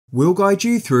We'll guide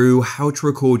you through how to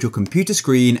record your computer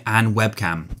screen and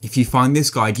webcam. If you find this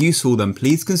guide useful, then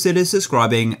please consider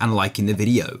subscribing and liking the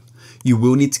video. You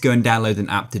will need to go and download an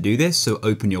app to do this, so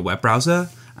open your web browser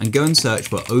and go and search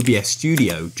for OBS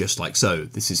Studio, just like so.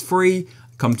 This is free.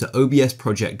 Come to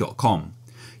obsproject.com.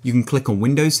 You can click on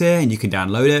Windows here and you can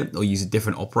download it or use a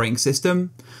different operating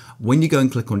system. When you go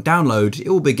and click on download, it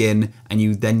will begin and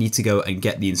you then need to go and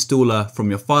get the installer from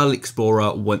your file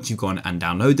explorer once you've gone and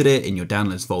downloaded it in your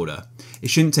downloads folder. It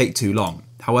shouldn't take too long.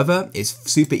 However,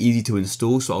 it's super easy to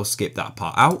install, so I'll skip that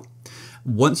part out.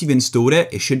 Once you've installed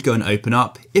it, it should go and open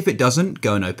up. If it doesn't,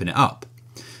 go and open it up.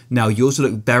 Now, yours will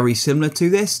look very similar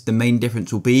to this. The main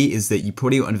difference will be is that you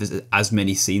probably won't visit as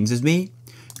many scenes as me.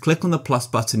 Click on the plus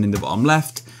button in the bottom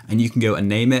left and you can go and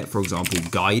name it, for example,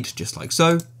 guide, just like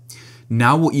so.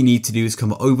 Now what you need to do is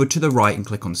come over to the right and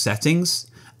click on settings,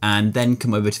 and then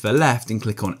come over to the left and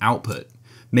click on output.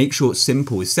 Make sure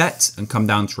simple is set and come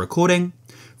down to recording.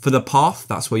 For the path,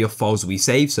 that's where your files will be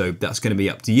saved, so that's going to be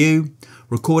up to you.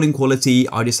 Recording quality,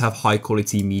 I just have high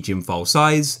quality medium file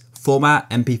size. Format,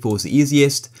 MP4 is the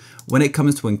easiest. When it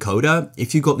comes to encoder,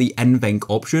 if you've got the NVENC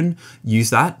option,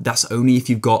 use that. That's only if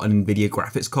you've got an NVIDIA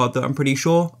graphics card, that I'm pretty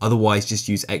sure. Otherwise, just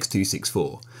use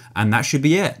X264. And that should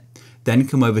be it. Then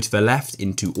come over to the left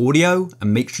into audio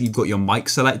and make sure you've got your mic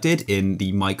selected in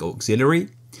the mic auxiliary.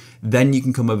 Then you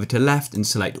can come over to left and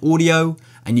select audio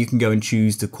and you can go and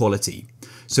choose the quality.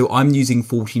 So I'm using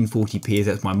 1440p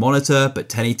as my monitor, but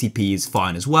 1080p is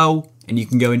fine as well. And you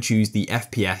can go and choose the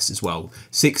FPS as well.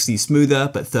 60 smoother,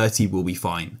 but 30 will be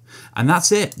fine. And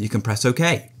that's it. You can press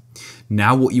OK.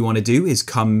 Now what you want to do is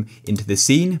come into the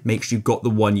scene, make sure you've got the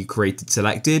one you created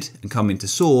selected, and come into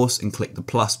source and click the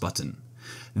plus button.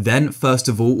 Then first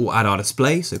of all, we'll add our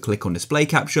display. So click on display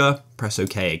capture, press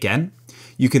OK again.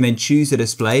 You can then choose the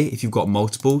display. If you've got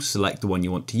multiple, select the one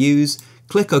you want to use,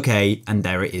 click OK, and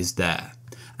there it is there.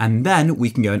 And then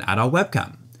we can go and add our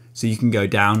webcam. So you can go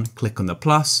down, click on the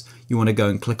plus. You want to go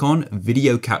and click on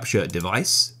video capture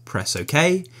device, press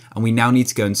OK, and we now need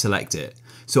to go and select it.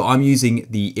 So I'm using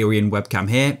the Irion webcam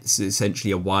here. This is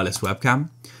essentially a wireless webcam.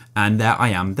 And there I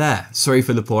am there. Sorry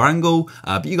for the poor angle,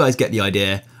 but you guys get the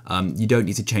idea. You don't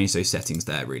need to change those settings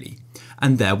there really.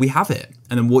 And there we have it.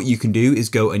 And then what you can do is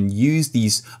go and use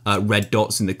these red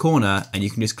dots in the corner and you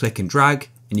can just click and drag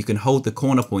and you can hold the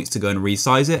corner points to go and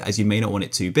resize it as you may not want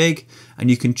it too big, and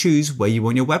you can choose where you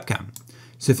want your webcam.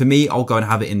 So for me, I'll go and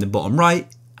have it in the bottom right,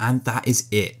 and that is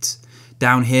it.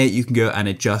 Down here, you can go and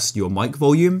adjust your mic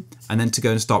volume, and then to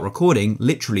go and start recording,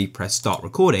 literally press start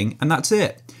recording, and that's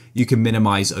it. You can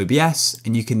minimize OBS,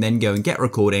 and you can then go and get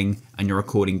recording, and you're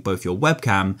recording both your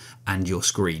webcam and your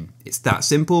screen. It's that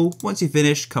simple. Once you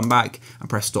finish, come back and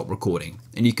press stop recording,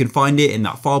 and you can find it in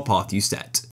that file path you set.